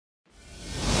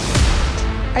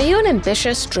Are you an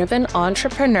ambitious, driven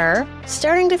entrepreneur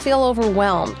starting to feel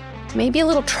overwhelmed, maybe a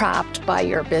little trapped by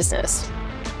your business?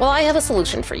 Well, I have a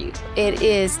solution for you. It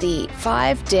is the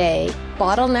 5-day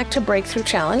Bottleneck to Breakthrough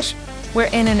Challenge, where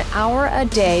in an hour a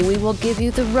day, we will give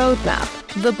you the roadmap,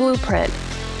 the blueprint,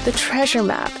 the treasure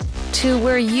map to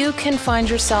where you can find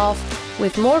yourself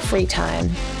with more free time,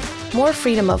 more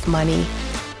freedom of money,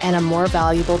 and a more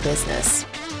valuable business.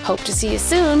 Hope to see you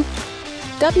soon.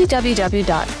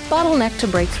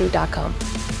 www.bottlenecktobreakthrough.com.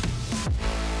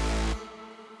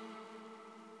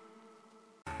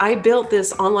 I built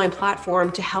this online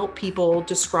platform to help people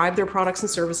describe their products and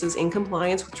services in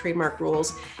compliance with trademark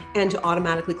rules and to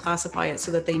automatically classify it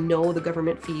so that they know the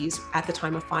government fees at the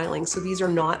time of filing. So these are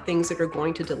not things that are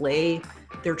going to delay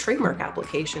their trademark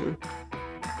application.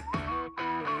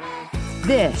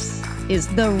 This is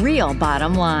The Real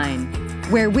Bottom Line,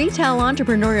 where we tell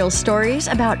entrepreneurial stories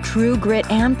about true grit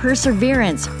and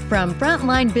perseverance from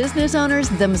frontline business owners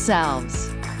themselves.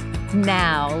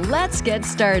 Now, let's get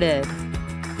started.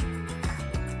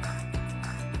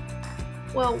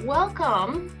 Well,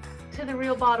 welcome to The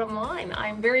Real Bottom Line.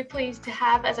 I'm very pleased to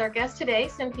have as our guest today,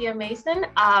 Cynthia Mason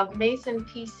of Mason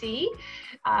PC,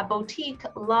 a boutique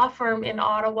law firm in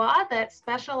Ottawa that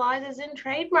specializes in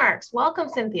trademarks. Welcome,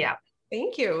 Cynthia.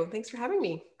 Thank you. Thanks for having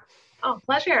me. Oh,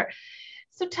 pleasure.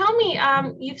 So tell me,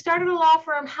 you've started a law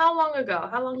firm how long ago?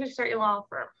 How long did you start your law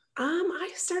firm? I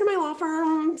started my law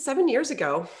firm 7 years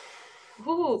ago.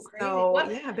 Ooh, crazy. So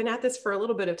yeah, I've been at this for a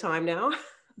little bit of time now.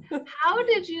 How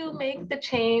did you make the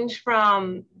change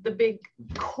from the big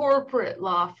corporate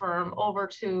law firm over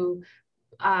to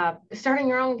starting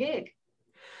your own gig?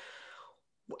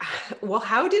 Well,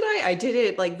 how did I? I did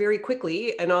it like very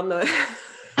quickly and on the,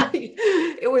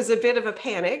 it was a bit of a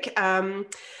panic.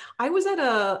 I was at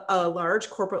a large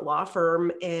corporate law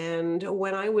firm, and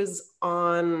when I was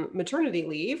on maternity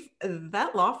leave,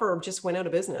 that law firm just went out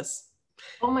of business.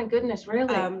 Oh my goodness,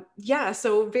 really? Yeah.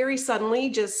 So very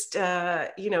suddenly, just,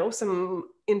 some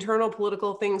internal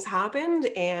political things happened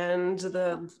and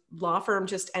the law firm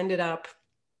just ended up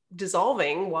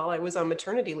dissolving while I was on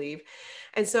maternity leave.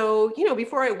 And so,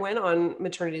 before I went on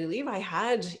maternity leave, I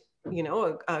had,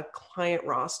 a client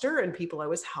roster and people I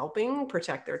was helping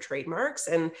protect their trademarks.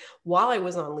 And while I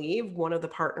was on leave, one of the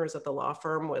partners at the law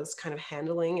firm was kind of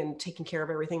handling and taking care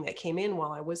of everything that came in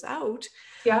while I was out.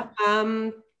 Yeah.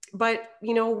 But,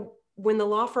 when the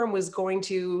law firm was going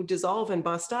to dissolve and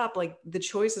bust up, like the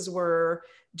choices were,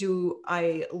 do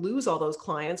I lose all those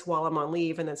clients while I'm on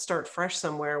leave and then start fresh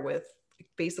somewhere with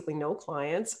basically no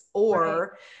clients?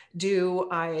 Or do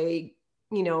I,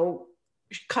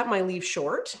 cut my leave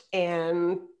short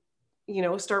and,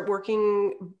 start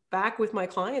working back with my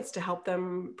clients to help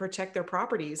them protect their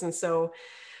properties? And so,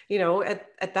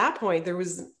 at that point,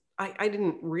 I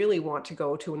didn't really want to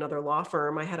go to another law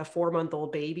firm. I had a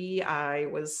 4-month-old baby. I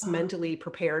was mentally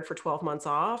prepared for 12 months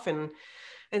off. And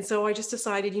so I just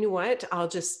decided, you know what, I'll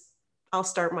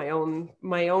start my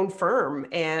own firm.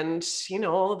 And,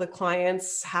 the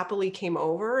clients happily came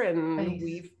over and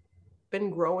we've been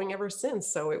growing ever since.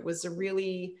 So it was a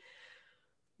really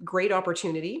great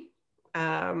opportunity.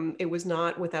 It was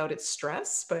not without its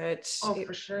stress, but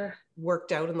for sure,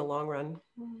 worked out in the long run.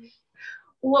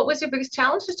 What was your biggest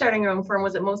challenge to starting your own firm?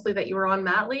 Was it mostly that you were on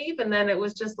mat leave and then it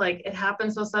was just like it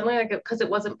happened so suddenly, like because it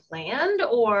wasn't planned,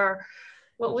 or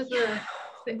what was the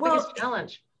biggest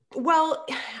challenge? Well,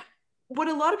 what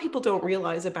a lot of people don't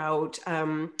realize about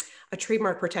a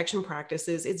trademark protection practice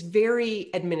is it's very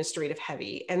administrative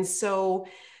heavy. And so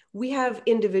we have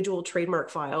individual trademark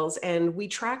files and we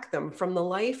track them from the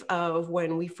life of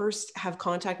when we first have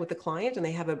contact with the client and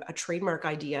they have a trademark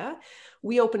idea.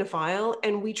 We open a file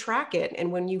and we track it. And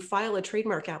when you file a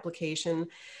trademark application,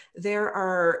 there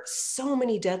are so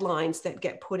many deadlines that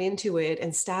get put into it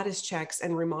and status checks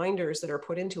and reminders that are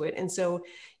put into it. And so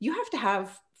you have to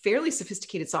have fairly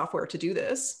sophisticated software to do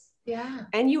this. Yeah.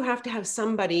 And you have to have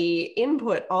somebody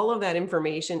input all of that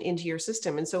information into your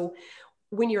system. And so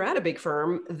when you're at a big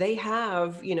firm, they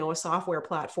have, a software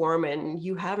platform and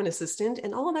you have an assistant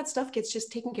and all of that stuff gets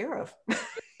just taken care of.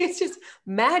 It's just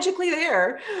magically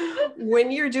there.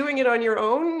 When you're doing it on your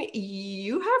own,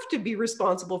 you have to be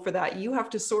responsible for that. You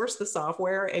have to source the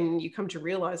software and you come to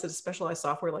realize that a specialized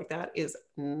software like that is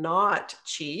not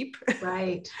cheap.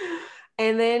 Right.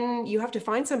 And then you have to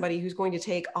find somebody who's going to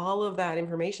take all of that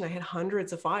information. I had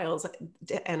hundreds of files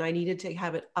and I needed to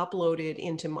have it uploaded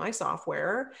into my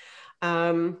software.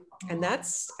 And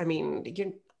that's,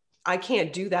 I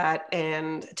can't do that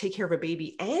and take care of a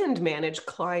baby and manage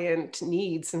client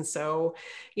needs. And so,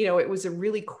 it was a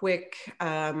really quick,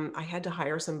 I had to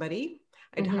hire somebody.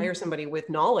 I'd hire somebody with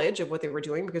knowledge of what they were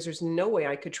doing, because there's no way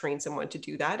I could train someone to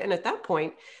do that. And at that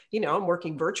point, I'm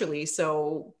working virtually.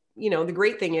 So, the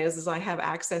great thing is I have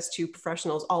access to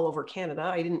professionals all over Canada.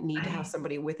 I didn't need to have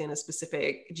somebody within a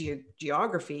specific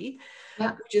geography,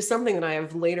 which is something that I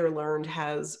have later learned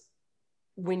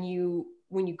when you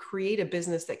create a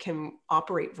business that can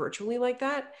operate virtually like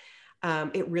that,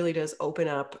 it really does open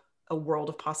up a world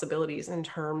of possibilities in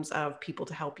terms of people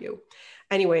to help you.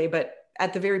 Anyway, but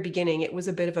at the very beginning, it was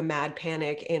a bit of a mad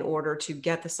panic in order to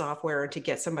get the software and to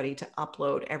get somebody to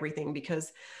upload everything,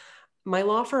 because my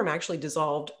law firm actually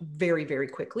dissolved very, very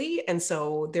quickly. And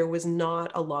so there was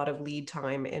not a lot of lead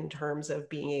time in terms of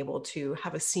being able to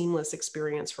have a seamless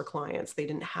experience for clients. They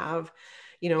didn't have,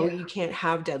 you can't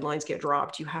have deadlines get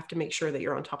dropped. You have to make sure that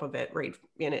you're on top of it, right?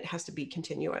 And it has to be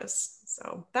continuous.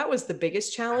 So that was the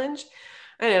biggest challenge.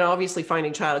 And then obviously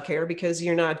finding childcare, because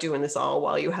you're not doing this all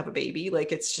while you have a baby.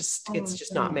 Like it's just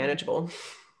not manageable.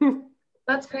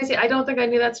 That's crazy. I don't think I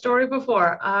knew that story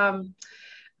before.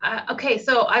 Okay,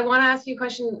 so I want to ask you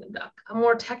a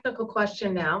more technical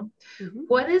question now.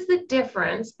 What is the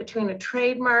difference between a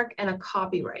trademark and a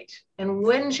copyright? And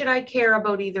when should I care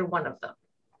about either one of them?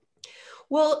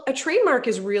 Well, a trademark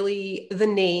is really the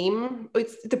name.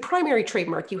 It's the primary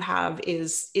trademark you have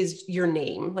is your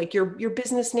name, like your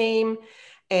business name.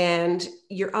 And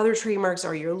your other trademarks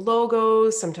are your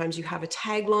logos. Sometimes you have a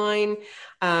tagline.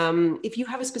 If you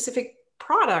have a specific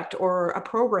product or a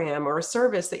program or a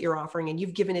service that you're offering and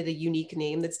you've given it a unique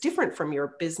name that's different from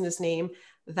your business name,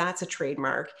 that's a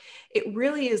trademark. It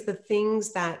really is the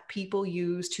things that people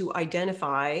use to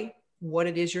identify what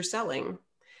it is you're selling.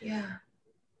 Yeah.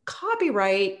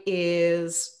 Copyright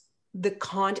is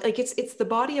it's the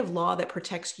body of law that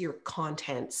protects your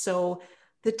content. So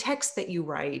the text that you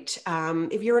write,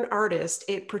 if you're an artist,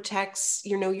 it protects,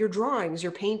 your drawings,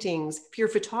 your paintings. If you're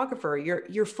a photographer,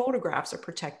 your photographs are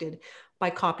protected by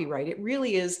copyright. It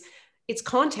really is, it's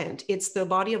content. It's the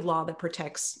body of law that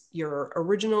protects your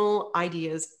original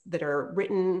ideas that are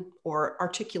written or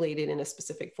articulated in a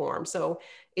specific form. So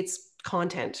it's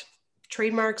content.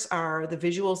 Trademarks are the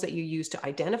visuals that you use to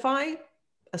identify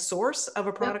a source of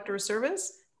a product or a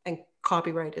service, and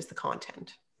copyright is the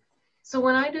content. So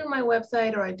when I do my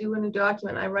website or I do a new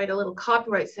document, I write a little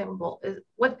copyright symbol.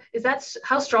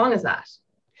 How strong is that?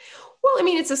 Well, I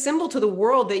mean, it's a symbol to the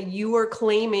world that you are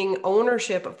claiming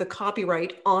ownership of the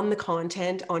copyright on the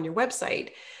content on your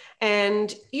website.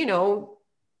 And,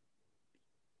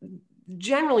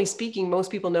 generally speaking,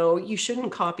 most people know you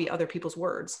shouldn't copy other people's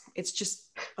words. It's just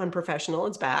unprofessional.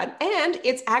 It's bad. And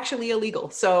it's actually illegal.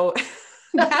 So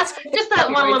that's just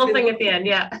that one little thing at the end.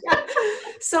 Yeah.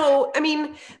 So, I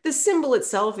mean, the symbol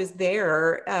itself is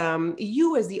there.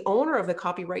 You as the owner of the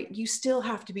copyright, you still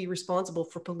have to be responsible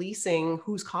for policing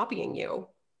who's copying you.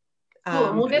 Cool.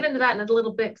 And we'll get into that in a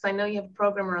little bit, because I know you have a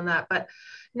programmer on that. But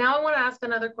now I want to ask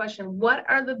another question. What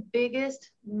are the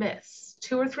biggest myths,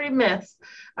 2 or 3 myths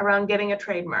around getting a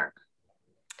trademark?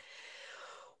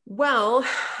 Well,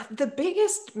 the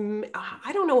biggest,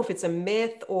 I don't know if it's a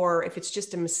myth or if it's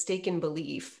just a mistaken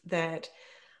belief, that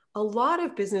a lot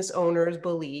of business owners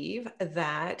believe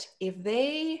that if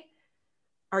they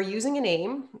are using a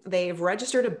name, they've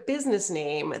registered a business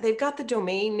name, they've got the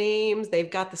domain names,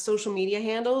 they've got the social media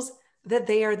handles, that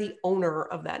they are the owner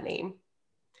of that name.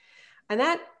 And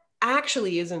that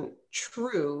actually isn't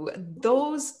true.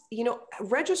 Those,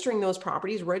 registering those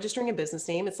properties, registering a business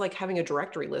name, it's like having a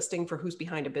directory listing for who's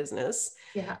behind a business.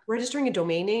 Yeah. Registering a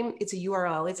domain name, it's a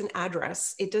URL, it's an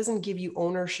address. It doesn't give you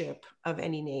ownership of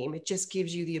any name. It just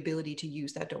gives you the ability to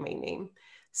use that domain name.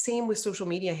 Same with social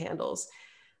media handles.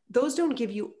 Those don't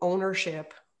give you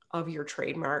ownership of your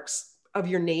trademarks, of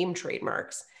your name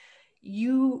trademarks.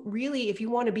 You really, if you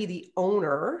want to be the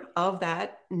owner of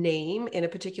that name in a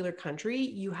particular country,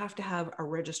 you have to have a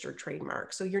registered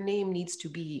trademark. So your name needs to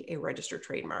be a registered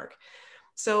trademark.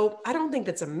 So I don't think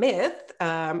that's a myth.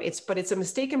 But it's a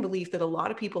mistaken belief that a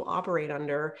lot of people operate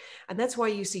under. And that's why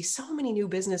you see so many new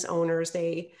business owners,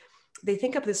 they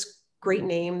think up this great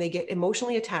name, they get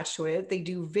emotionally attached to it. They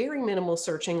do very minimal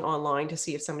searching online to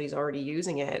see if somebody's already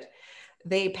using it.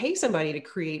 They pay somebody to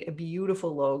create a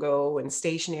beautiful logo and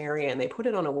stationery, and they put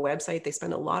it on a website. They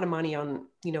spend a lot of money on,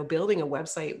 building a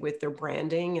website with their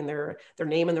branding and their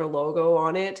name and their logo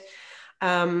on it.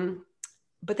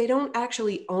 But they don't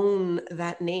actually own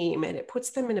that name, and it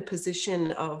puts them in a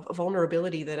position of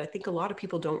vulnerability that I think a lot of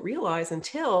people don't realize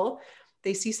until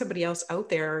they see somebody else out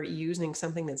there using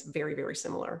something that's very, very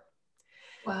similar.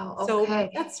 Wow. Okay. So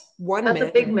that's one myth. That's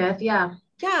a big myth. Yeah.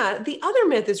 Yeah. The other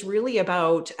myth is really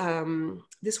about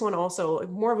this one also,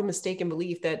 more of a mistaken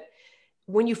belief that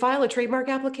when you file a trademark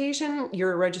application,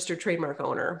 you're a registered trademark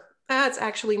owner. That's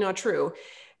actually not true.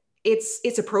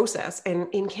 It's a process. And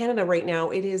in Canada right now,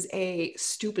 it is a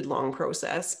stupid long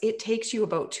process. It takes you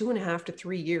about 2.5 to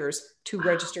 3 years to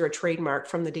register a trademark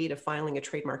from the date of filing a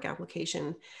trademark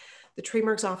application. The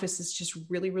trademarks office is just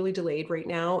really, really delayed right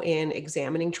now in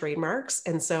examining trademarks.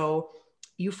 And so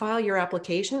you file your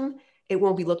application, it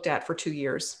won't be looked at for 2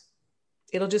 years.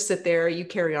 It'll just sit there, you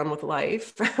carry on with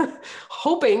life,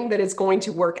 hoping that it's going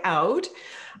to work out.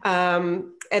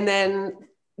 And then,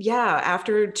 yeah,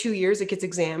 after 2 years, it gets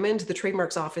examined. The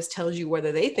trademarks office tells you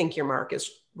whether they think your mark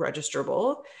is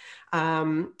registrable.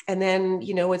 And then,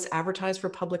 it's advertised for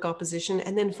public opposition.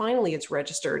 And then finally, it's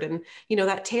registered. And,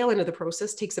 that tail end of the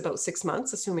process takes about 6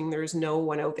 months, assuming there's no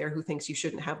one out there who thinks you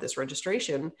shouldn't have this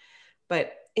registration.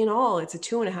 But in all, it's a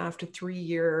 2.5 to 3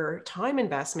 year time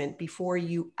investment before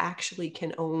you actually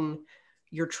can own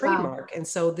your trademark. Wow. And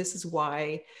so this is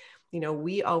why,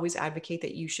 we always advocate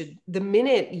that you should, the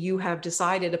minute you have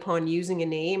decided upon using a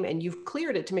name and you've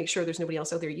cleared it to make sure there's nobody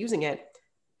else out there using it,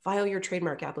 file your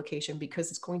trademark application, because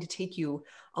it's going to take you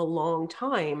a long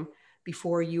time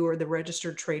before you are the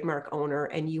registered trademark owner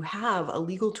and you have a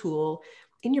legal tool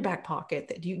in your back pocket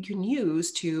that you can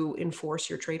use to enforce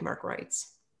your trademark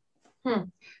rights.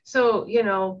 So,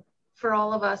 for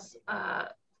all of us,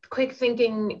 quick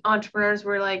thinking entrepreneurs,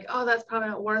 we're like, oh, that's probably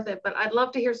not worth it. But I'd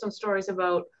love to hear some stories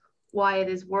about why it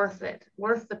is worth it,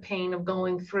 worth the pain of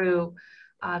going through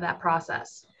that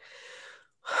process.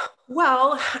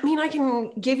 Well, I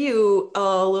can give you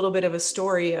a little bit of a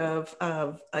story of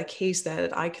a case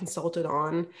that I consulted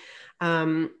on.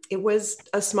 It was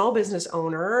a small business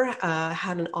owner,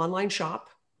 had an online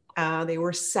shop. They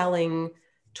were selling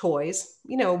toys,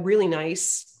 really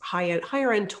nice,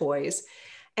 higher end toys.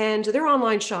 And their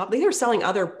online shop, they were selling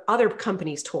other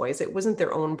companies' toys. It wasn't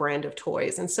their own brand of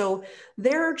toys. And so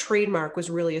their trademark was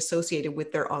really associated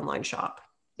with their online shop.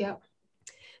 Yeah.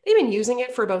 They've been using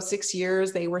it for about 6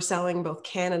 years. They were selling both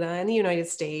Canada and the United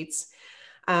States.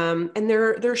 And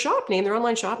their shop name, their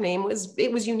online shop name was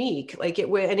unique. It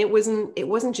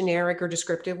wasn't generic or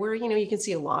descriptive, where, you can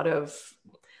see a lot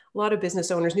of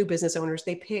business owners, new business owners,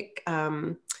 they pick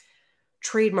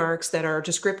trademarks that are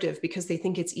descriptive because they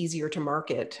think it's easier to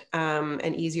market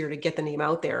and easier to get the name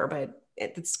out there. But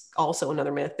it's also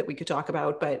another myth that we could talk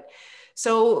about. But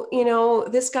so,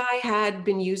 this guy had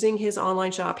been using his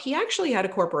online shop. He actually had a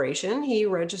corporation. He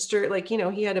registered,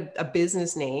 he had a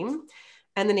business name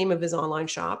and the name of his online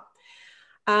shop.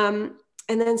 And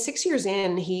then 6 years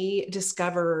in, he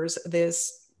discovers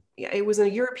this. It was a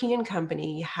European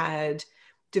company had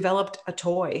developed a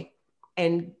toy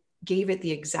and gave it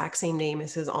the exact same name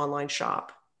as his online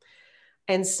shop.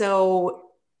 And so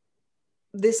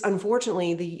this,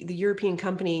 unfortunately, the European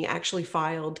company actually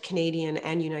filed Canadian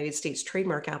and United States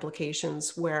trademark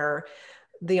applications, where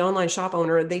the online shop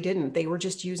owner, they were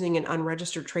just using an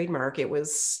unregistered trademark. It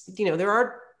was, there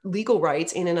are legal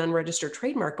rights in an unregistered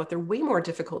trademark, but they're way more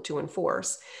difficult to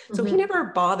enforce. Mm-hmm. So he never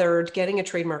bothered getting a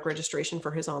trademark registration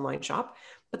for his online shop.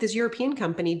 But this European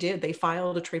company did. They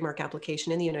filed a trademark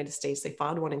application in the United States. They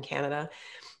filed one in Canada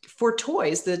for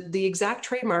toys, the exact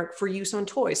trademark for use on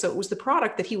toys. So it was the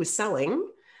product that he was selling,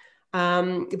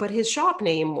 but his shop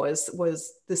name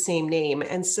was the same name.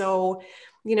 And so,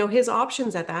 his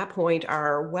options at that point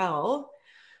are, well,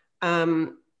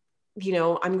 I'm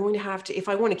going to have to, if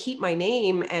I want to keep my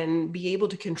name and be able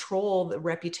to control the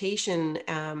reputation,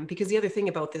 because the other thing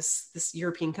about this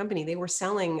European company, they were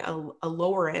selling a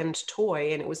lower end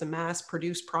toy, and it was a mass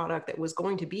produced product that was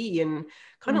going to be in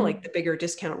kind of like the bigger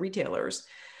discount retailers.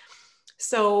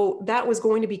 So that was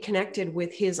going to be connected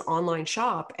with his online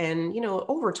shop. And,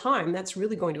 over time, that's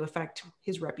really going to affect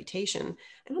his reputation.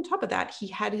 And on top of that, he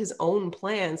had his own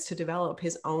plans to develop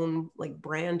his own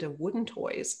brand of wooden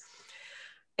toys.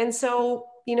 And so,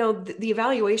 the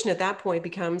evaluation at that point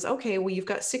becomes, okay, well, you've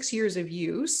got 6 years of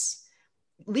use.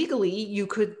 Legally, you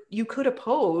could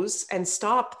oppose and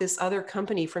stop this other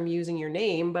company from using your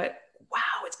name, but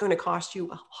wow, it's going to cost you a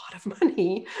lot of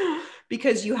money,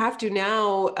 because you have to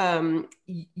now,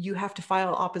 you have to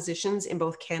file oppositions in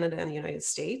both Canada and the United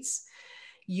States.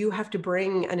 You have to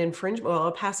bring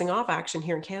a passing off action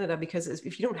here in Canada, because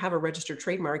if you don't have a registered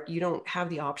trademark, you don't have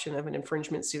the option of an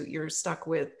infringement suit. You're stuck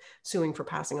with suing for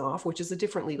passing off, which is a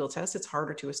different legal test. It's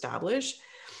harder to establish.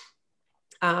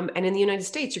 And in the United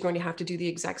States, you're going to have to do the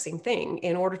exact same thing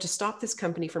in order to stop this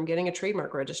company from getting a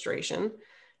trademark registration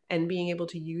and being able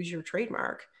to use your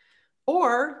trademark.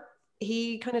 Or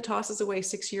he kind of tosses away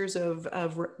 6 years of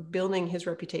building his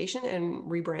reputation and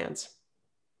rebrands.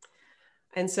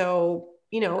 And so,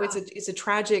 it's a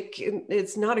tragic,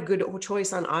 it's not a good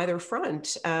choice on either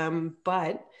front.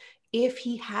 But if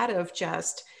he had of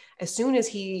just, As soon as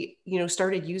he,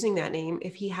 started using that name,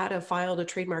 if he had filed a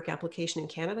trademark application in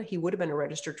Canada, he would have been a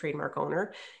registered trademark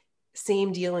owner.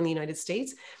 Same deal in the United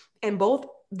States. And both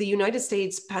the United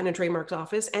States Patent and Trademarks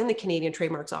Office and the Canadian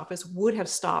Trademarks Office would have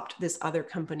stopped this other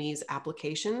company's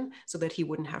application so that he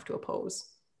wouldn't have to oppose.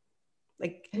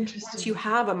 Like, once you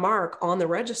have a mark on the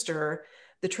register,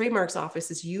 the Trademarks Office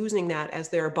is using that as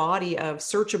their body of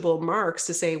searchable marks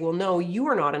to say, well, no, you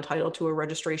are not entitled to a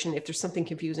registration if there's something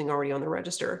confusing already on the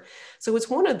register. So it's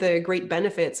one of the great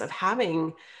benefits of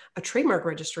having a trademark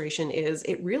registration is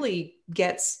it really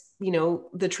gets,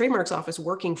 the Trademarks Office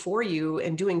working for you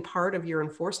and doing part of your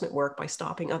enforcement work by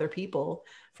stopping other people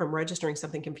from registering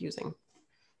something confusing.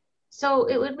 So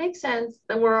it would make sense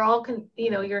that we're all,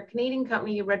 you're a Canadian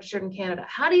company, you registered in Canada.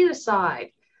 How do you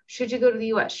decide? Should you go to the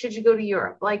US? Should you go to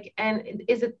Europe? And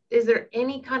is there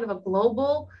any kind of a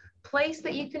global place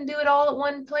that you can do it all at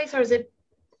one place, or is it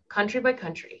country by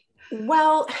country?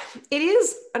 Well, it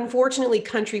is unfortunately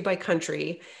country by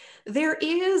country. There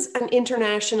is an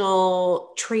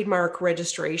international trademark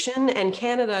registration, and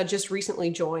Canada just recently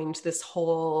joined this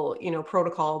whole,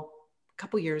 protocol a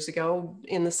couple years ago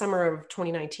in the summer of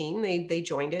 2019. They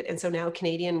joined it. And so now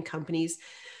Canadian companies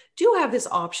do have this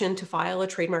option to file a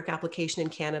trademark application in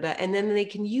Canada, and then they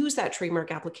can use that trademark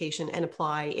application and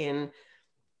apply in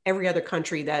every other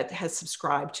country that has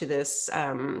subscribed to this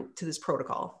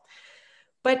protocol.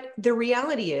 But the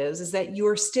reality is that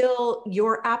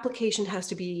your application has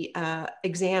to be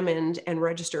examined and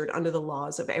registered under the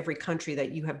laws of every country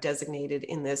that you have designated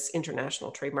in this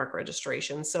international trademark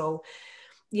registration. So,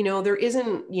 there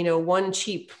isn't, one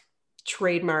cheap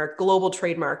trademark, global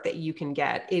trademark that you can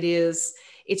get.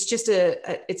 It's just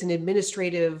it's an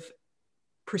administrative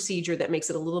procedure that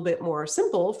makes it a little bit more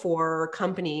simple for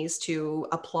companies to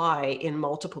apply in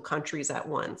multiple countries at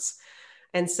once.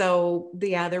 And so,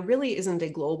 there really isn't a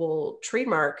global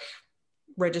trademark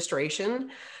registration.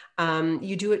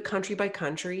 You do it country by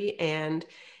country, and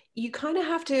you kind of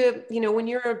have to, when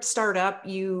you're a startup,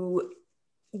 you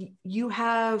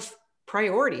have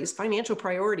priorities, financial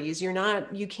priorities.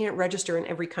 You can't register in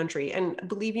every country. And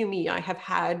believe you me, I have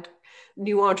had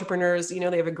new entrepreneurs, they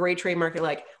have a great trademark. They're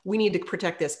like, we need to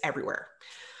protect this everywhere.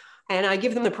 And I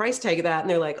give them the price tag of that. And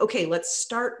they're like, okay, let's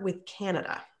start with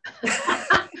Canada.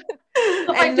 If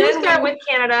I do start with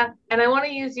Canada and I want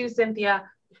to use you, Cynthia,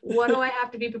 what do I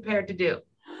have to be prepared to do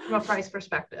from a price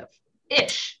perspective?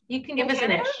 Ish. You can give us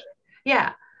an ish.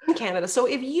 Yeah. In Canada. So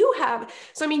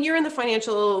you're in the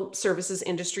financial services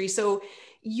industry. So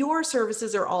your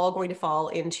services are all going to fall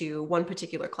into one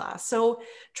particular class. So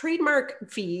trademark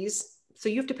fees, so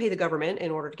you have to pay the government in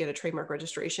order to get a trademark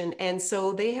registration. And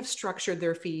so they have structured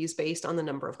their fees based on the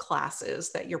number of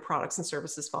classes that your products and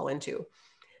services fall into.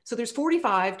 So there's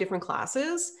 45 different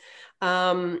classes,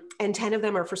 and 10 of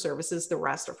them are for services, the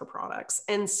rest are for products.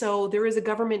 And so there is a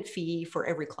government fee for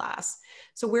every class.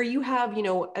 So where you have,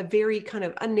 a very kind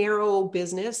of a narrow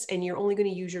business and you're only going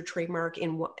to use your trademark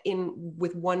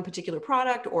with one particular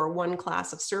product or one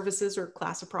class of services or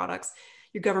class of products,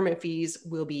 your government fees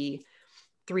will be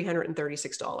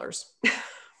 $336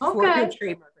 for your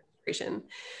trademark registration.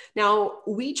 Now,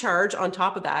 we charge on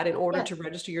top of that, in order to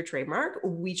register your trademark,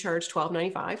 we charge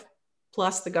 $12.95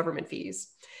 plus the government fees.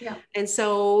 Yeah. And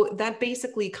so that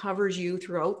basically covers you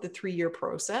throughout the 3-year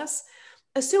process,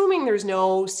 assuming there's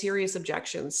no serious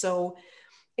objections. So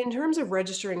in terms of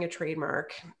registering a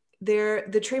trademark,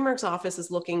 the Trademarks Office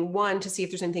is looking, one, to see if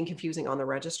there's anything confusing on the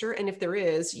register. And if there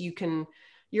is,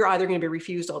 you're either going to be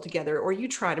refused altogether, or you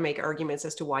try to make arguments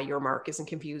as to why your mark isn't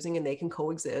confusing and they can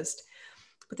coexist.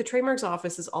 But the Trademarks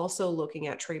Office is also looking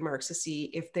at trademarks to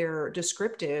see if they're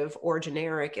descriptive or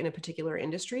generic in a particular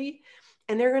industry.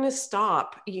 And they're going to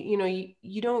stop.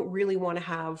 You don't really want to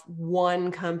have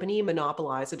one company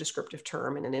monopolize a descriptive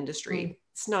term in an industry.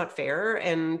 It's not fair,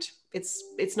 and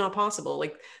it's not possible.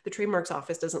 Like, the Trademarks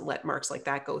Office doesn't let marks like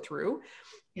that go through.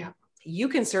 Yeah. You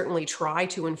can certainly try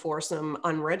to enforce them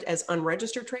as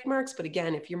unregistered trademarks. But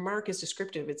again, if your mark is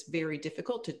descriptive, it's very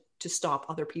difficult to stop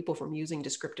other people from using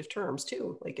descriptive terms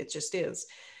too. Like, it just is.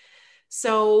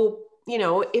 So,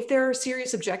 if there are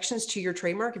serious objections to your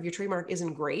trademark, if your trademark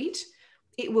isn't great,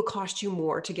 it will cost you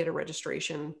more to get a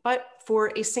registration. But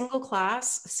for a single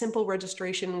class, simple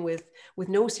registration with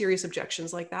no serious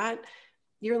objections like that,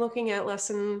 you're looking at less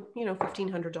than,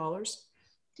 $1,500.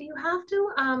 Do you have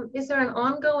to, is there an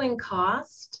ongoing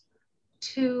cost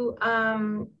to,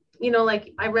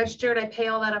 like, I registered, I pay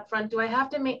all that up front. Do I have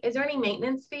to is there any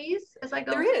maintenance fees as I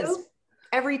go through? There is.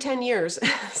 Every 10 years.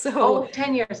 So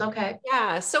 10 years. Okay.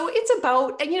 Yeah. So it's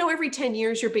about, every 10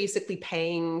 years, you're basically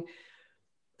paying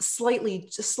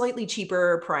slightly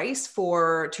cheaper price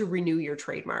to renew your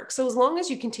trademark. So as long as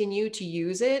you continue to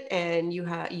use it and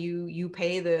you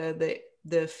pay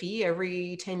the fee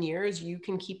every 10 years, you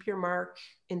can keep your mark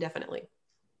indefinitely.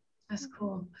 That's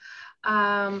cool.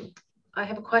 I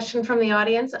have a question from the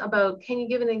audience about, can you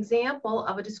give an example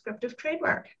of a descriptive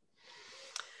trademark?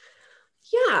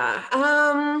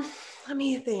 Yeah. Let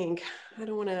me think. I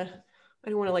don't want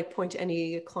to like point to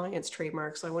any client's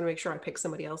trademark, so I want to make sure I pick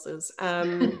somebody else's.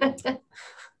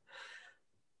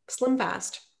 Slim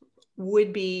Fast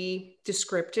would be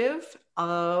descriptive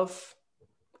of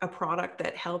a product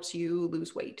that helps you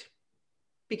lose weight,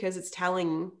 because it's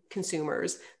telling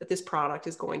consumers that this product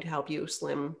is going to help you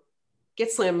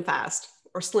get slim fast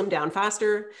or slim down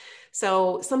faster.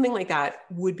 So something like that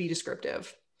would be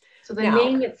descriptive. So the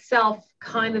name itself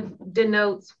kind of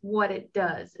denotes what it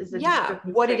does.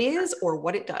 What it is or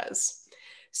what it does.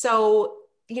 So,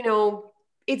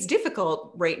 it's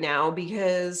difficult right now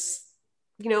because,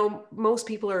 most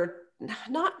people are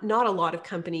not a lot of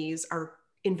companies are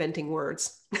inventing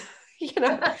words,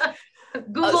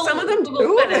 Google, some of them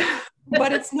Google do,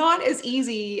 but it's not as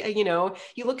easy.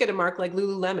 You look at a mark like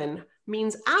Lululemon,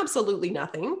 means absolutely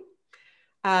nothing.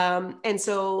 And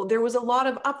so there was a lot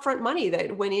of upfront money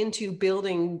that went into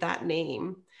building that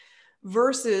name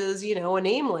versus, a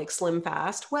name like Slim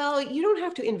Fast. Well, you don't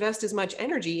have to invest as much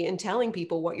energy in telling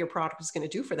people what your product is going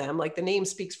to do for them. Like, the name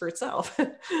speaks for itself.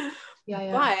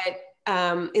 Yeah.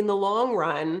 But in the long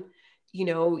run,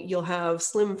 you'll have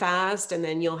Slim Fast, and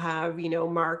then you'll have,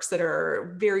 marks that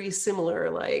are very similar,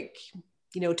 like,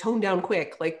 Tone Down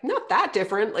Quick, like not that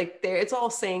different. Like, it's all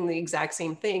saying the exact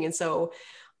same thing. And so,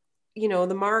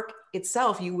 the mark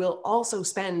itself, you will also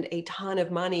spend a ton of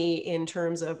money in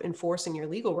terms of enforcing your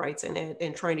legal rights in it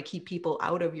and trying to keep people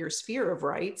out of your sphere of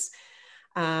rights.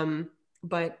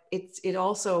 But it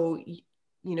also,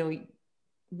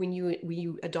 when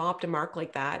you adopt a mark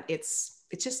like that,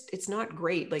 it's not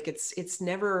great. Like, it's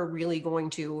never really going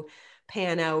to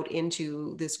pan out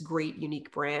into this great,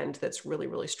 unique brand that's really,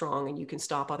 really strong, and you can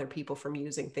stop other people from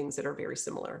using things that are very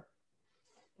similar.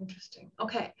 Interesting.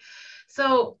 Okay.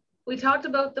 So we talked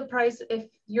about the price if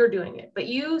you're doing it, but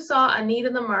you saw a need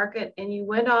in the market and you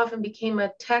went off and became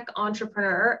a tech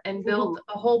entrepreneur and built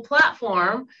a whole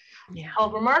platform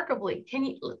called Remarkably. Can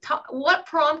you talk, what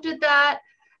prompted that?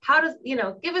 How does,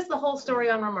 give us the whole story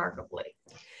on Remarkably.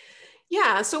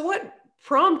 Yeah. So what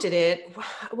prompted it?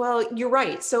 Well, you're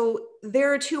right. So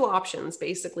there are two options,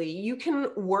 basically. You can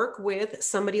work with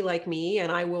somebody like me,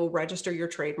 and I will register your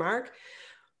trademark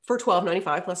for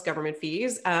 $12.95 plus government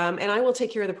fees. And I will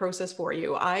take care of the process for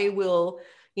you. I will,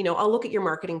 I'll look at your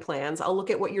marketing plans. I'll look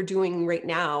at what you're doing right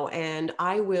now, and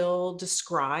I will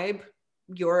describe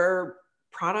your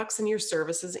products and your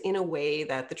services in a way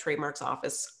that the Trademarks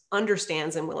Office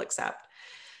understands and will accept.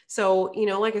 So,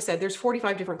 like I said, there's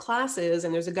 45 different classes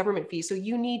and there's a government fee. So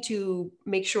you need to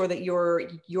make sure that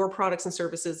your products and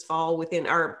services fall within,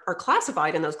 are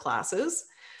classified in those classes.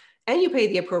 And you pay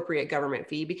the appropriate government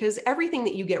fee, because everything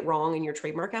that you get wrong in your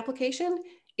trademark application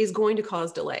is going to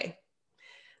cause delay.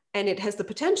 And it has the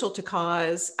potential to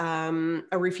cause a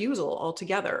refusal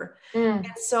altogether. And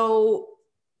so,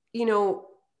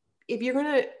 if you're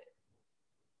going to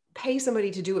pay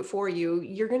somebody to do it for you,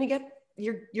 you're going to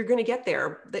get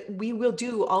there. That we will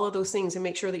do all of those things and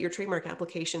make sure that your trademark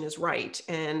application is right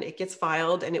and it gets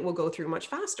filed and it will go through much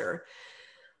faster.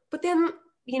 But then,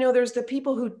 there's the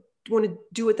people who want to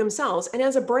do it themselves. And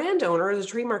as a brand owner, as a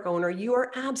trademark owner, you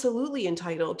are absolutely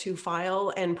entitled to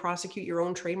file and prosecute your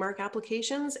own trademark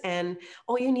applications. And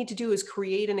all you need to do is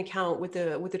create an account with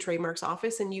the Trademarks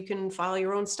Office, and you can file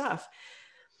your own stuff.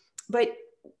 But,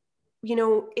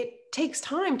 it takes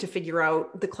time to figure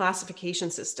out the classification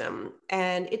system,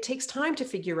 and it takes time to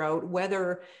figure out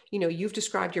whether, you've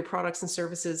described your products and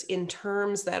services in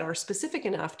terms that are specific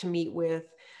enough to meet with,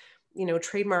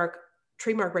 trademark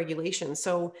regulations.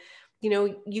 So,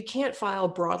 you can't file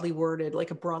broadly worded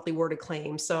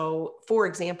claim. So, for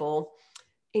example,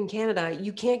 in Canada,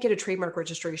 you can't get a trademark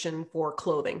registration for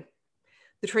clothing.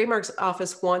 The Trademarks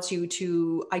Office wants you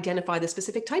to identify the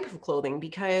specific type of clothing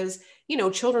because,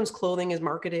 children's clothing is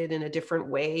marketed in a different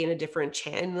way, in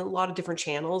a lot of different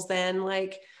channels than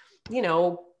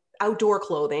outdoor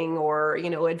clothing or,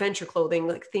 adventure clothing,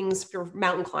 like things for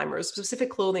mountain climbers,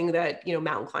 specific clothing that,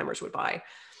 mountain climbers would buy.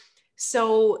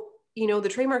 So, the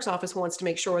Trademarks Office wants to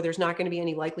make sure there's not going to be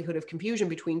any likelihood of confusion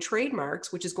between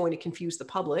trademarks, which is going to confuse the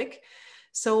public.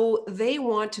 So they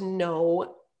want to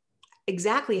know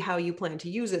exactly how you plan to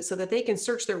use it so that they can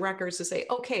search their records to say,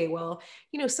 okay, well,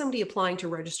 somebody applying to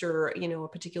register, a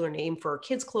particular name for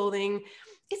kids clothing,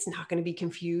 it's not going to be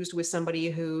confused with somebody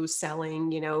who's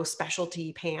selling,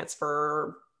 specialty pants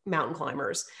for mountain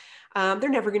climbers. They're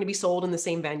never going to be sold in the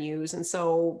same venues. And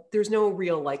so there's no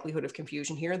real likelihood of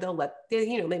confusion here.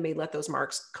 They may let those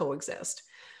marks coexist.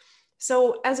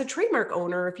 So as a trademark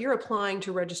owner, if you're applying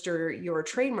to register your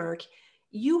trademark,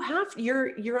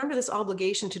 you're under this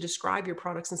obligation to describe your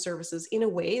products and services in a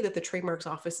way that the trademarks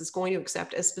office is going to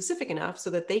accept as specific enough so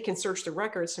that they can search the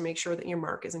records to make sure that your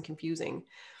mark isn't confusing.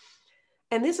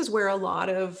 And this is where a lot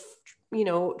of,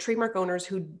 trademark owners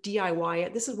who DIY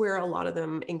it, this is where a lot of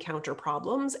them encounter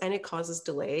problems, and it causes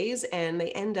delays, and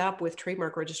they end up with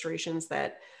trademark registrations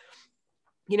that,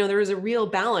 there is a real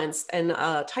balance and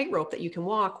a tightrope that you can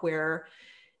walk where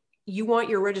you want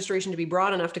your registration to be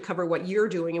broad enough to cover what you're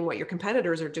doing and what your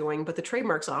competitors are doing, but the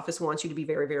trademarks office wants you to be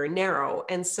very, very narrow.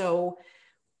 And so,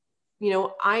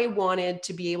 I wanted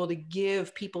to be able to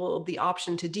give people the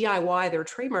option to DIY their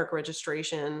trademark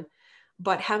registration,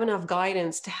 but have enough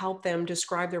guidance to help them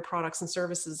describe their products and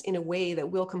services in a way that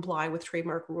will comply with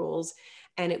trademark rules,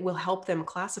 and it will help them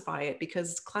classify it,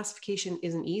 because classification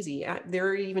isn't easy. There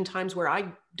are even times where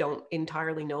I don't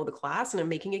entirely know the class and I'm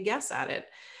making a guess at it.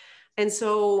 And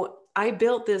so I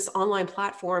built this online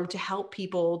platform to help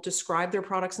people describe their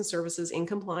products and services in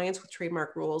compliance with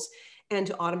trademark rules and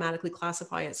to automatically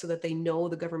classify it so that they know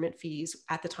the government fees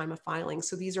at the time of filing.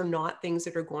 So these are not things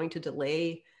that are going to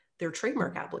delay their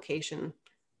trademark application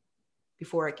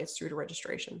before it gets through to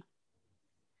registration.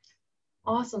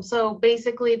 Awesome. So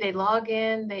basically they log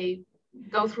in, they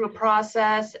go through a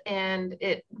process, and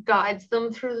it guides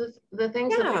them through the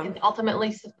things that they can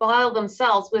ultimately file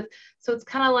themselves with. So it's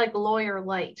kind of like lawyer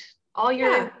light. All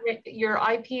your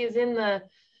IP is in the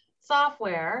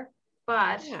software,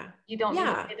 but you don't need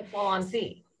to pay the full-on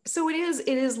fee. So it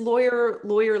is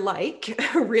lawyer-like,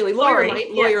 really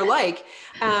lawyer-like.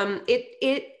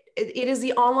 It is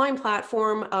the online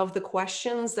platform of the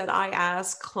questions that I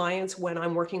ask clients when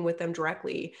I'm working with them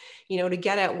directly, to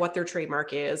get at what their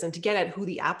trademark is and to get at who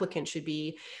the applicant should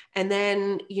be. And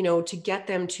then, to get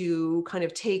them to kind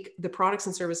of take the products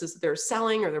and services that they're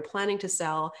selling or they're planning to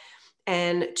sell,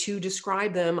 and to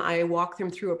describe them, I walk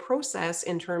them through a process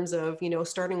in terms of,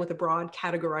 starting with a broad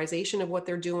categorization of what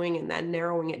they're doing and then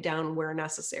narrowing it down where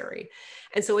necessary.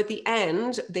 And so at the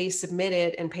end, they submit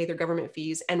it and pay their government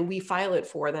fees, and we file it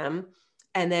for them.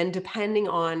 And then depending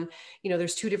on,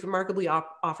 there's two different Markably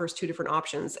offers, two different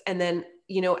options. And then,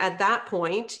 at that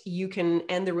point, you can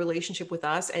end the relationship with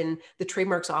us, and the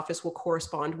trademarks office will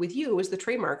correspond with you as the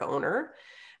trademark owner,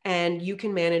 and you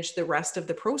can manage the rest of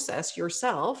the process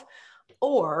yourself.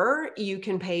 Or you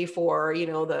can pay for,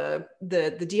 the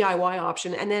DIY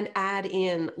option and then add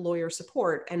in lawyer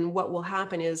support. And what will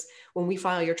happen is when we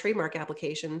file your trademark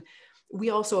application, we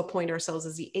also appoint ourselves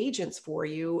as the agents for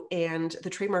you, and the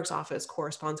trademarks office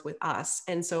corresponds with us.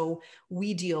 And so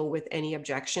we deal with any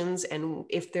objections. And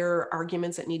if there are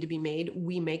arguments that need to be made,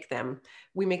 we make them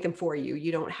for you.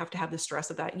 You don't have to have the stress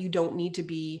of that. You don't need to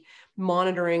be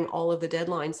monitoring all of the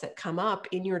deadlines that come up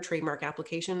in your trademark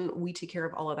application. We take care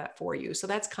of all of that for you. So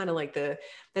that's kind of like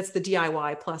that's the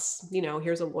DIY plus,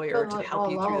 here's a lawyer to help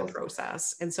you through the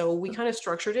process. And so we kind of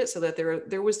structured it so that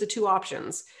there was the two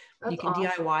options. You can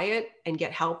DIY it and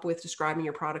get help with describing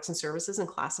your products and services and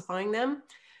classifying them,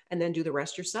 and then do the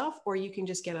rest yourself, or you can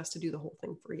just get us to do the whole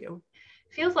thing for you.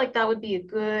 Feels like that would be a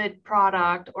good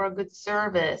product or a good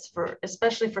service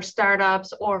especially for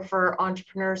startups or for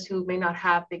entrepreneurs who may not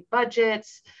have big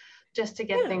budgets, just to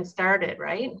get things started,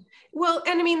 right? Well,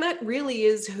 and I mean, that really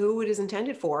is who it is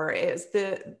intended for, is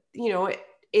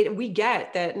we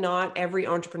get that not every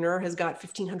entrepreneur has got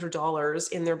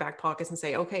 $1,500 in their back pockets and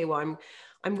say, okay, well,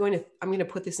 I'm going to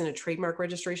put this in a trademark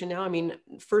registration now. I mean,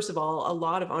 first of all, a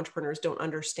lot of entrepreneurs don't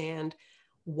understand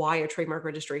why a trademark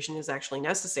registration is actually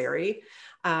necessary.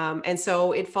 And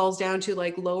so it falls down to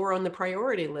like lower on the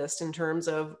priority list in terms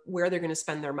of where they're going to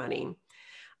spend their money.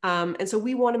 And so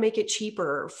we want to make it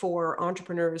cheaper for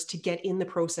entrepreneurs to get in the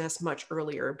process much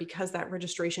earlier, because that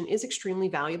registration is extremely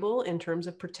valuable in terms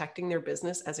of protecting their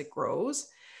business as it grows.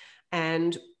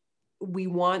 And we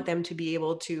want them to be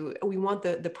able to, we want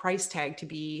the price tag to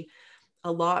be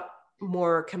a lot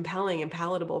more compelling and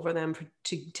palatable for them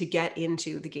to get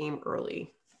into the game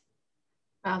early.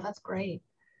 Wow, that's great.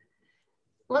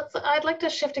 I'd like to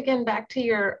shift again back to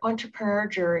your entrepreneur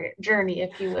journey,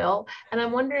 if you will. And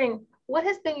I'm wondering, what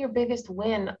has been your biggest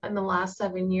win in the last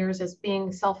 7 years as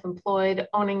being self-employed,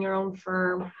 owning your own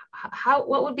firm?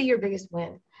 What would be your biggest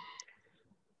win?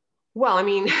 Well, I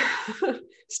mean,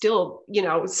 still,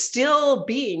 still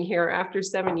being here after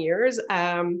 7 years.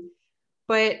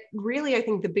 But really, I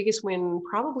think the biggest win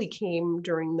probably came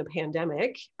during the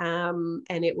pandemic. And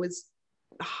it was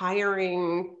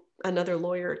hiring another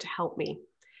lawyer to help me.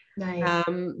 Nice.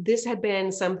 This had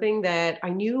been something that I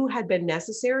knew had been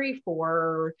necessary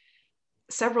for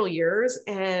several years.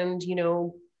 And,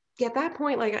 at that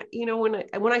point, like,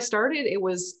 when I started, it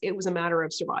was a matter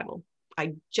of survival.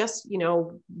 I just,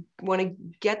 want to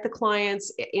get the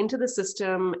clients into the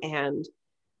system and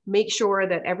make sure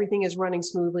that everything is running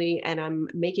smoothly and I'm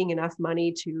making enough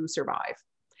money to survive.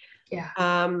 Yeah.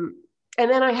 And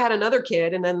then I had another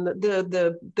kid, and then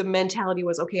the mentality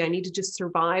was, okay, I need to just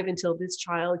survive until this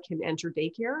child can enter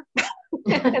daycare.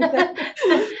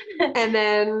 and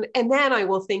then I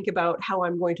will think about how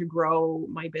I'm going to grow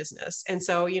my business. And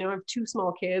so, I have two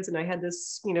small kids, and I had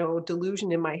this,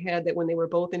 delusion in my head that when they were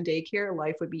both in daycare,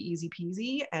 life would be easy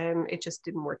peasy. And it just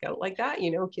didn't work out like that.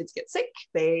 Kids get sick.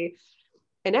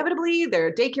 Inevitably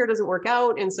their daycare doesn't work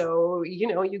out. And so,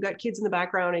 you got kids in the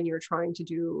background and you're trying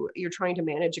to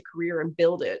manage a career and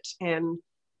build it. And,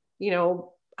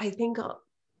 I think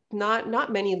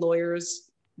not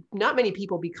many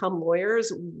people become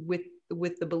lawyers with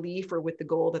the belief or with the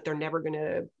goal that they're never going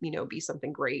to, be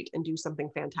something great and do something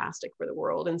fantastic for the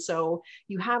world. And so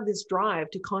you have this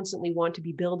drive to constantly want to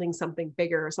be building something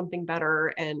bigger, something better.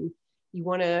 And you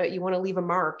want to leave a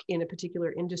mark in a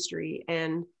particular industry.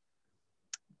 And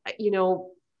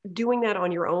doing that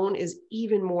on your own is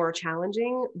even more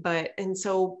challenging. And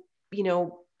so,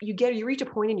 you reach a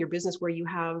point in your business where you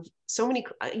have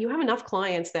enough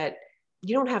clients that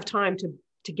you don't have time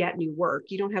to get new work.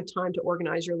 You don't have time to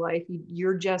organize your life.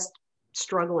 You're just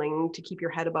struggling to keep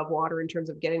your head above water in terms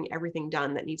of getting everything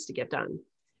done that needs to get done.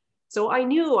 So I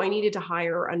knew I needed to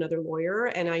hire another lawyer,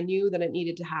 and I knew that it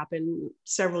needed to happen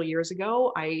several years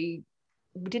ago. I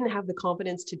didn't have the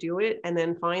confidence to do it. And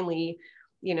then finally,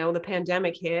 the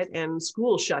pandemic hit and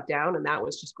school shut down, and that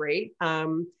was just great.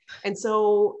 And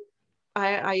so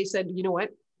I said, you know what,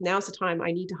 now's the time.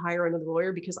 I need to hire another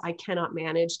lawyer because I cannot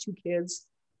manage two kids,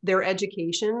 their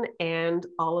education, and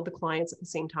all of the clients at the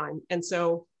same time. And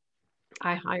so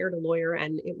I hired a lawyer,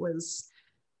 and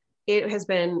it has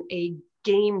been a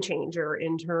game changer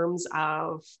in terms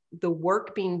of the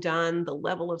work being done. The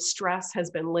level of stress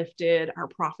has been lifted. Our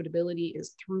profitability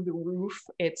is through the roof.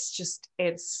 It's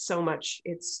so much.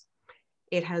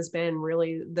 It has been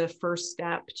really the first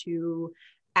step to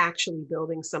actually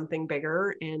building something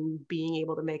bigger and being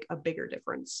able to make a bigger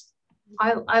difference.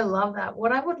 I love that.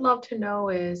 What I would love to know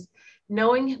is,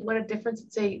 knowing what a difference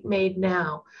it's made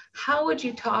now, how would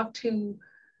you talk to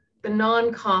the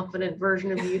non-confident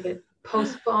version of you that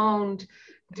postponed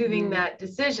doing that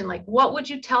decision? Like, what would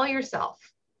you tell yourself?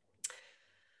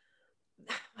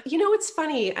 It's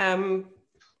funny. Well,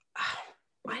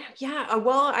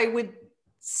 I would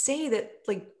say that,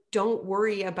 like, don't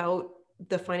worry about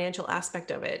the financial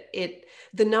aspect of it.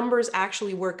 The numbers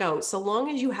actually work out. So long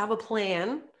as you have a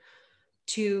plan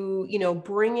to,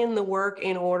 bring in the work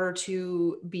in order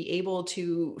to be able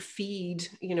to feed,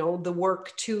 the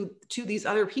work to these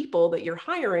other people that you're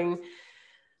hiring.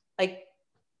 Like,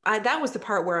 that was the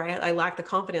part where I lacked the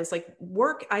confidence. Like,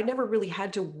 work, I never really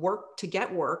had to work to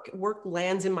get work. Work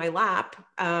lands in my lap.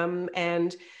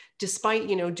 And despite,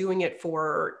 doing it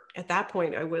for, at that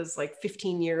point, I was like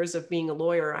 15 years of being a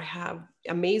lawyer. I have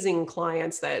amazing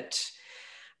clients that,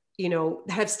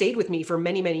 have stayed with me for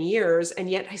many, many years. And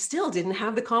yet I still didn't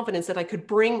have the confidence that I could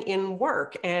bring in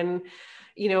work. And,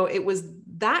 it was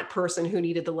that person who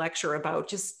needed the lecture about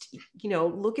just,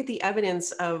 look at the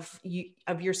evidence of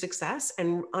your success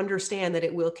and understand that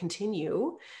it will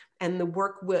continue, and the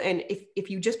work will. And if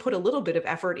you just put a little bit of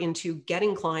effort into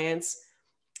getting clients,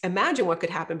 imagine what could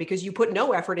happen, because you put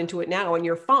no effort into it now and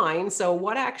you're fine. So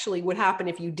what actually would happen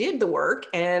if you did the work?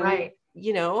 And, right.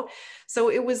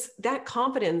 So it was that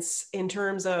confidence in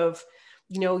terms of,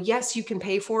 yes, you can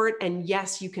pay for it. And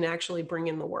yes, you can actually bring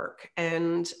in the work.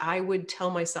 And I would tell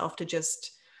myself to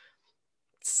just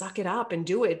suck it up and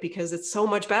do it, because it's so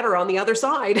much better on the other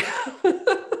side.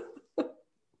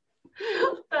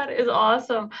 That is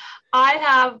awesome. I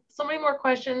have so many more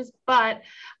questions, but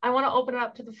I want to open it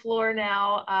up to the floor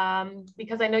now,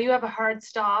 because I know you have a hard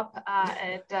stop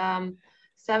at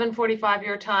 7:45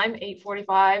 your time,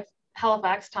 8:45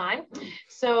 Halifax time.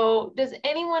 So does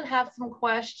anyone have some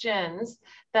questions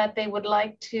that they would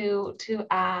like to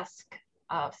ask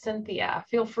Cynthia?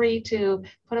 Feel free to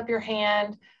put up your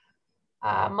hand.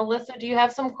 Melissa, do you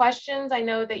have some questions? I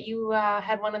know that you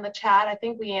had one in the chat. I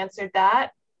think we answered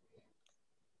that.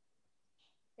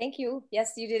 Thank you.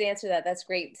 Yes, you did answer that. That's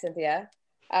great, Cynthia.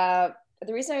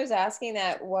 the reason I was asking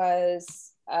that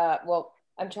was, well,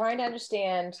 I'm trying to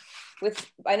understand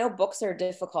I know books are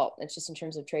difficult. It's just in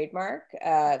terms of trademark.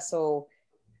 I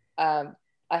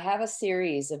have a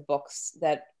series of books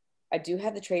that I do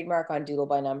have the trademark on Doodle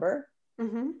by Number.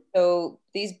 Mm-hmm. So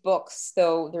these books,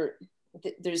 though,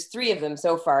 there's 3 of them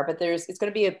so far, but it's going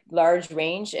to be a large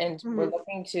range, and Mm-hmm. we're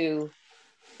looking to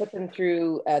put them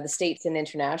through the States and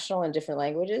international in different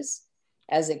languages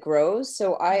as it grows.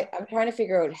 So I'm trying to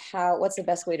figure out what's the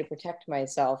best way to protect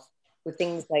myself with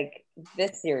things like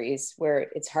this series where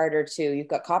it's harder you've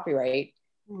got copyright.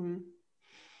 Mm-hmm.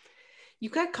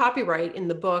 You've got copyright in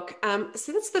the book.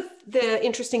 So that's the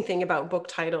interesting thing about book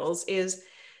titles is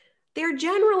they're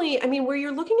generally, I mean, where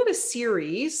you're looking at a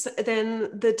series, then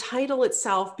the title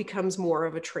itself becomes more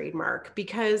of a trademark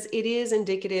because it is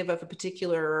indicative of a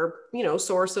particular,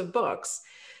 source of books.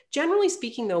 Generally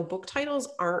speaking, though, book titles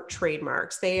aren't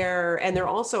trademarks. They're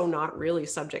also not really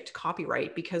subject to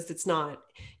copyright because it's not,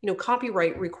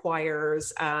 copyright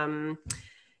requires, a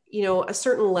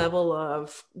certain level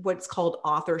of what's called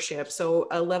authorship. So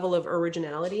a level of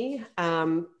originality,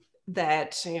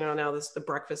 that, now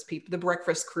the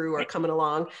breakfast crew are coming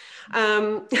along.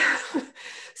 But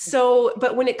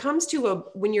when it comes to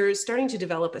when you're starting to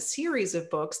develop a series of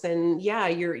books, then yeah,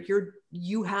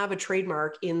 you have a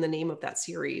trademark in the name of that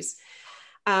series.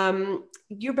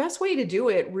 Your best way to do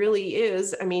it really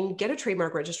is, get a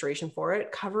trademark registration for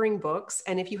it, covering books.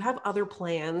 And if you have other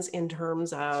plans in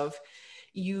terms of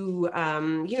you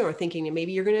are thinking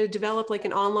maybe you're going to develop like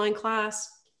an online class.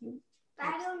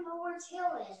 I don't know where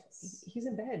Till is. He's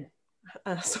in bed.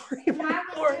 Sorry. And I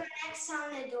was doing X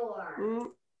on the door. Mm.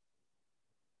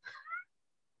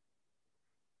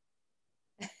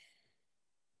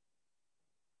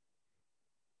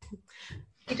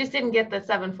 He just didn't get the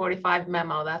 7:45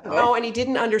 memo. That's all. Oh, and he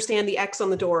didn't understand the X on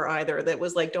the door either. That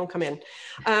was like, don't come in.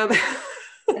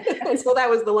 And so that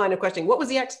was the line of questioning. What was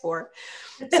the X for?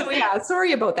 So yeah,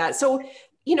 sorry about that. So,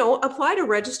 apply to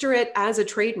register it as a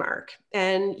trademark.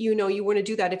 And, you want to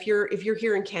do that. If you're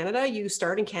here in Canada, you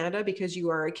start in Canada because you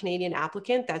are a Canadian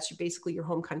applicant. That's basically your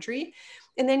home country.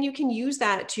 And then you can use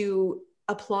that to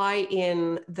apply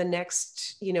in the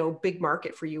next, big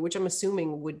market for you, which I'm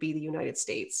assuming would be the United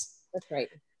States. That's right.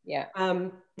 Yeah.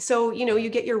 So, you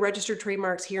get your registered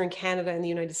trademarks here in Canada and the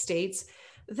United States.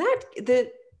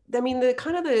 The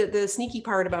sneaky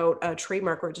part about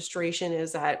trademark registration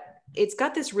is that it's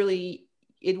got this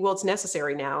it's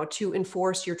necessary now to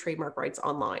enforce your trademark rights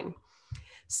online.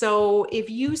 So if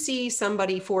you see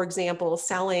somebody, for example,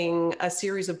 selling a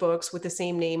series of books with the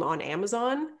same name on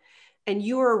Amazon, and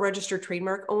you are a registered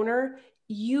trademark owner,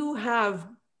 you have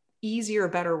easier,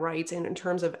 better rights in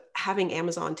terms of having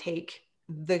Amazon take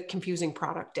the confusing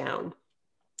product down.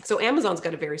 So Amazon's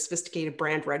got a very sophisticated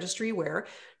brand registry where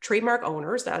trademark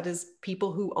owners, that is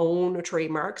people who own a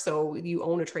trademark. So you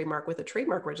own a trademark with a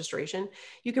trademark registration,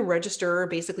 you can register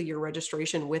basically your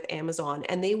registration with Amazon,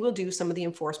 and they will do some of the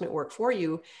enforcement work for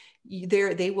you.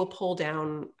 They will pull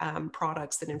down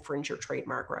products that infringe your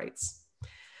trademark rights.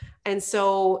 And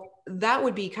so that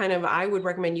would be I would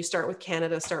recommend you start with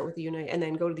Canada, start with the and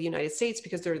then go to the United States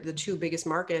because they're the 2 biggest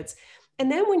markets.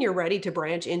 And then when you're ready to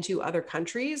branch into other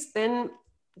countries, then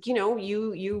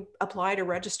you apply to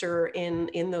register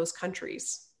in those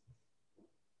countries.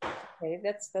 Okay,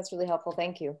 that's really helpful.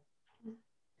 Thank you.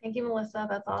 Thank you, Melissa.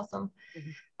 That's awesome.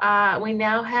 Mm-hmm. We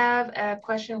now have a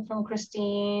question from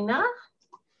Christina.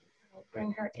 I'll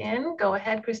bring her in. Go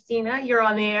ahead, Christina. You're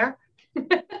on the air.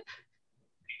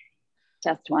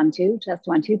 Just one, two.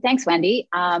 Thanks, Wendy.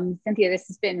 Cynthia, this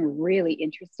has been really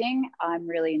interesting. I'm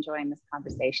really enjoying this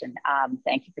conversation.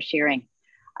 Thank you for sharing.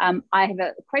 I have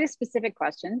quite a specific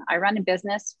question. I run a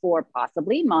business for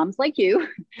possibly moms like you,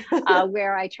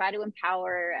 where I try to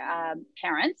empower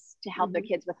parents to help their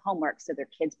kids with homework so their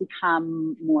kids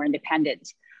become more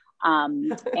independent. So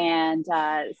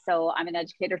I'm an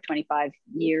educator of 25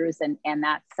 years, and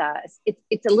that's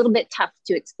it's a little bit tough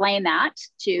to explain that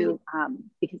to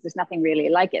because there's nothing really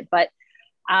like it. But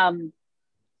I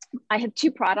have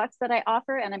 2 products that I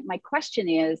offer, and my question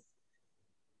is,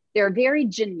 they're very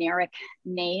generic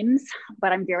names,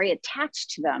 but I'm very attached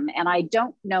to them, and I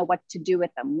don't know what to do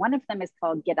with them. One of them is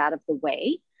called Get Out of the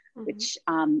Way, which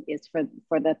is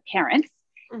for the parents,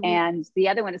 and the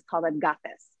other one is called I've Got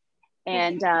This.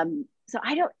 And so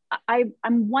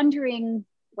I'm wondering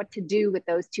what to do with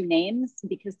those 2 names,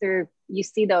 because you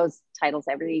see those titles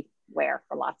everywhere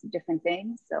for lots of different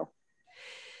things. So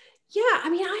yeah,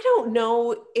 I don't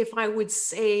know if I would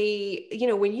say,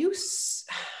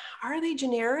 are they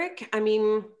generic?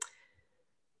 In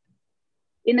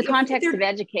the context of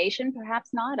education,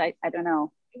 perhaps not. I don't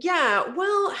know. Yeah,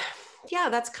 well, yeah,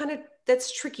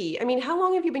 that's tricky. I mean, how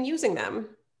long have you been using them?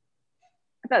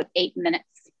 About 8 minutes.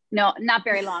 No, not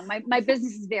very long. My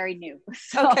business is very new.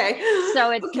 So, Okay.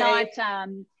 So it's Okay. not,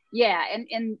 yeah.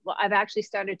 And I've actually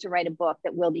started to write a book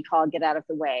that will be called Get Out of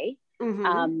the Way.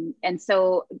 And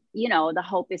so, the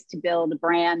hope is to build a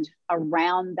brand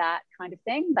around that kind of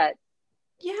thing. But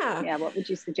yeah, what would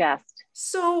you suggest?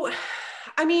 So,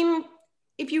 I mean,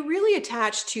 if you really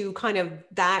attach to kind of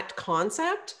that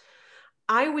concept,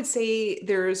 I would say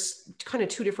there's kind of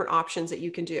two different options that you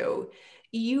can do.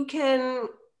 You can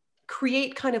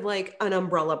create kind of like an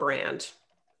umbrella brand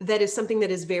that is something that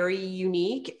is very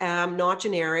unique, not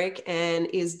generic, and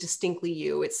is distinctly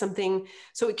you. It's something,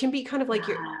 so it can be kind of like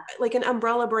like an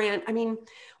umbrella brand. I mean,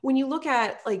 when you look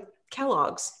at like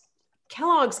Kellogg's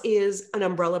is an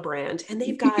umbrella brand, and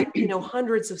they've got,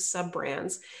 hundreds of sub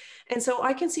brands. And so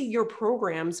I can see your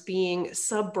programs being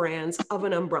sub brands of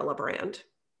an umbrella brand.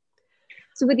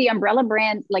 So with the umbrella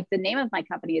brand, like the name of my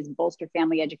company is Bolster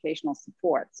Family Educational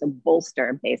Support. So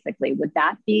Bolster, basically, would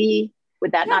that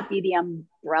not be the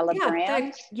umbrella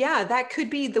brand? That could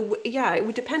be it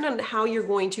would depend on how you're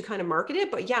going to kind of market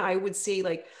it. But yeah, I would say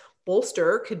like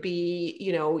Bolster could be,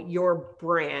 your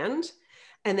brand.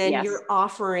 And then you're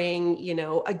offering,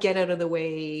 a get out of the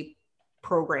way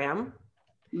program.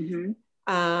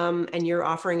 And you're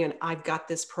offering I've got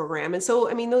this program. And so,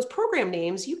 I mean, those program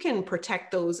names, you can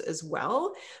protect those as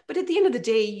well. But at the end of the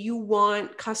day, you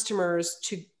want customers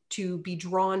to be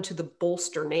drawn to the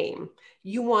Bolster name.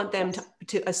 You want them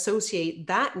to associate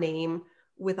that name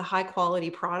with a high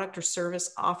quality product or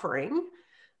service offering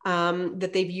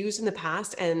that they've used in the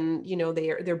past. And,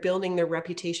 they're building their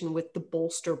reputation with the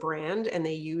Bolster brand, and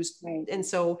they use, and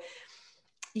so,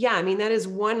 yeah, I mean, that is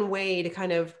one way to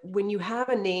kind of, when you have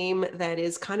a name that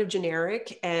is kind of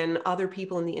generic and other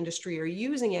people in the industry are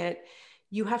using it,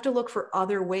 you have to look for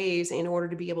other ways in order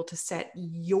to be able to set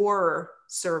your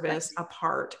service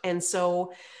apart. And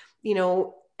so,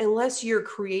 unless you're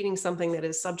creating something that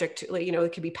is subject to,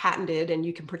 it could be patented and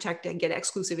you can protect and get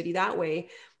exclusivity that way,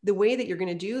 the way that you're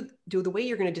going to the way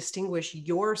you're going to distinguish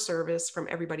your service from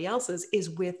everybody else's is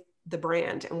with the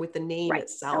brand and with the name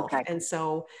itself. And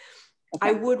so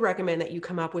I would recommend that you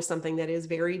come up with something that is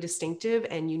very distinctive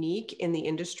and unique in the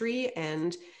industry,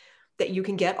 and that you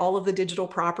can get all of the digital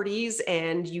properties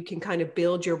and you can kind of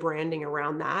build your branding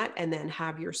around that and then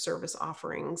have your service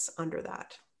offerings under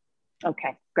that.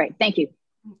 Okay, great. Thank you.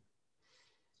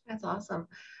 That's awesome.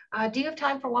 Do you have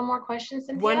time for one more question,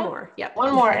 Cynthia? One more. Yeah.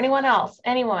 One more. Anyone else?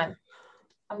 Anyone?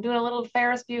 I'm doing a little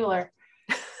Ferris Bueller.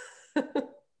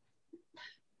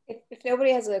 If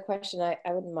nobody has a question, I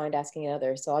wouldn't mind asking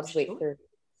another. So I'll just wait for.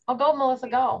 I'll go, Melissa,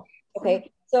 go.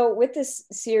 Okay. So with this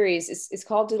series, it's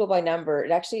called Doodle by Number.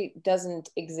 It actually doesn't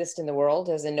exist in the world,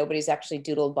 as in nobody's actually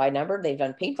doodled by number. They've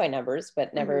done paint by numbers,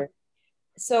 but never.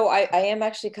 So I am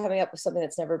actually coming up with something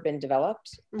that's never been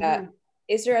developed.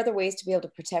 Is there other ways to be able to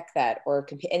protect that, or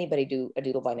can anybody do a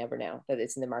doodle by number now that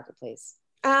it's in the marketplace?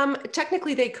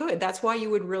 Technically they could. That's why you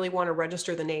would really want to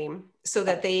register the name, so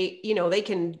that they'll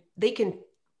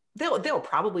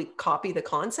probably copy the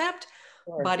concept,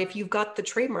 but if you've got the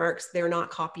trademarks, they're not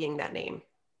copying that name.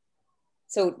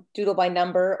 So doodle by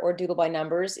number or doodle by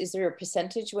numbers, is there a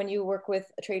percentage when you work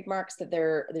with trademarks that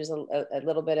there's a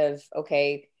little bit of,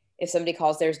 okay, if somebody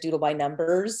calls theirs doodle by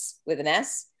numbers with an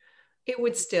S? It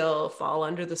would still fall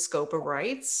under the scope of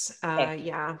rights.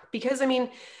 Because I mean,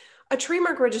 a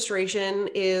trademark registration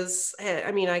is,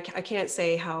 I can't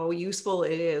say how useful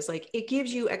it is. Like, it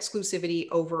gives you exclusivity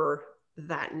over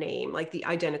that name, like the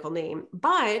identical name,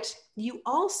 but you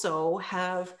also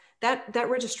have that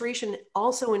registration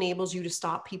also enables you to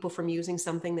stop people from using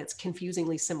something that's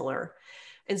confusingly similar.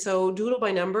 And so doodle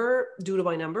by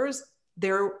numbers,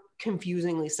 they're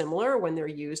confusingly similar when they're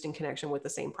used in connection with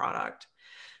the same product.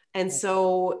 And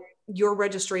so your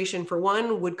registration for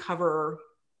one would cover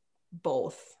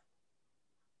both.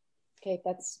 Okay,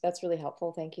 that's really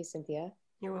helpful. Thank you, Cynthia.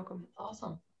 You're welcome.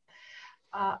 Awesome.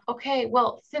 Okay,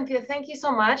 well, Cynthia, thank you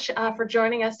so much for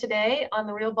joining us today on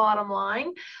The Real Bottom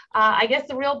Line. I guess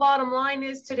the real bottom line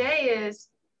today is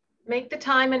make the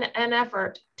time and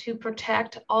effort to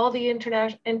protect all the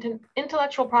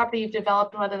intellectual property you've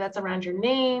developed, whether that's around your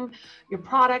name, your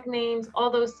product names, all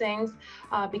those things,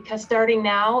 because starting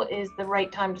now is the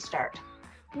right time to start.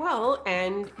 Well,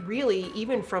 and really,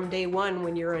 even from day one,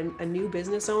 when you're a new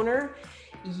business owner,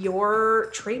 your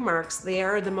trademarks, they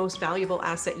are the most valuable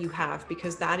asset you have,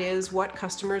 because that is what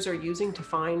customers are using to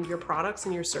find your products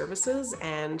and your services.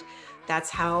 And that's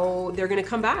how they're going to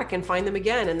come back and find them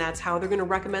again. And that's how they're going to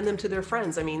recommend them to their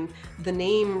friends. I mean, the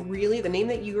name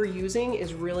that you are using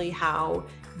is really how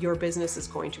your business is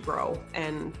going to grow.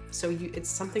 And so it's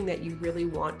something that you really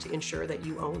want to ensure that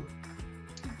you own.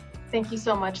 Thank you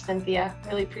so much, Cynthia.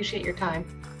 Really appreciate your time.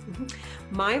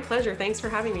 My pleasure. Thanks for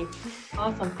having me.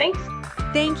 Awesome. Thanks.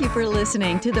 Thank you for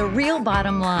listening to The Real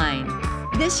Bottom Line.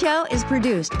 This show is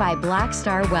produced by Black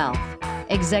Star Wealth.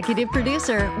 Executive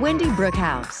producer, Wendy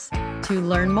Brookhouse. To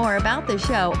learn more about the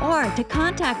show or to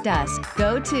contact us,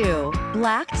 go to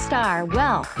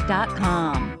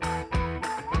blackstarwealth.com.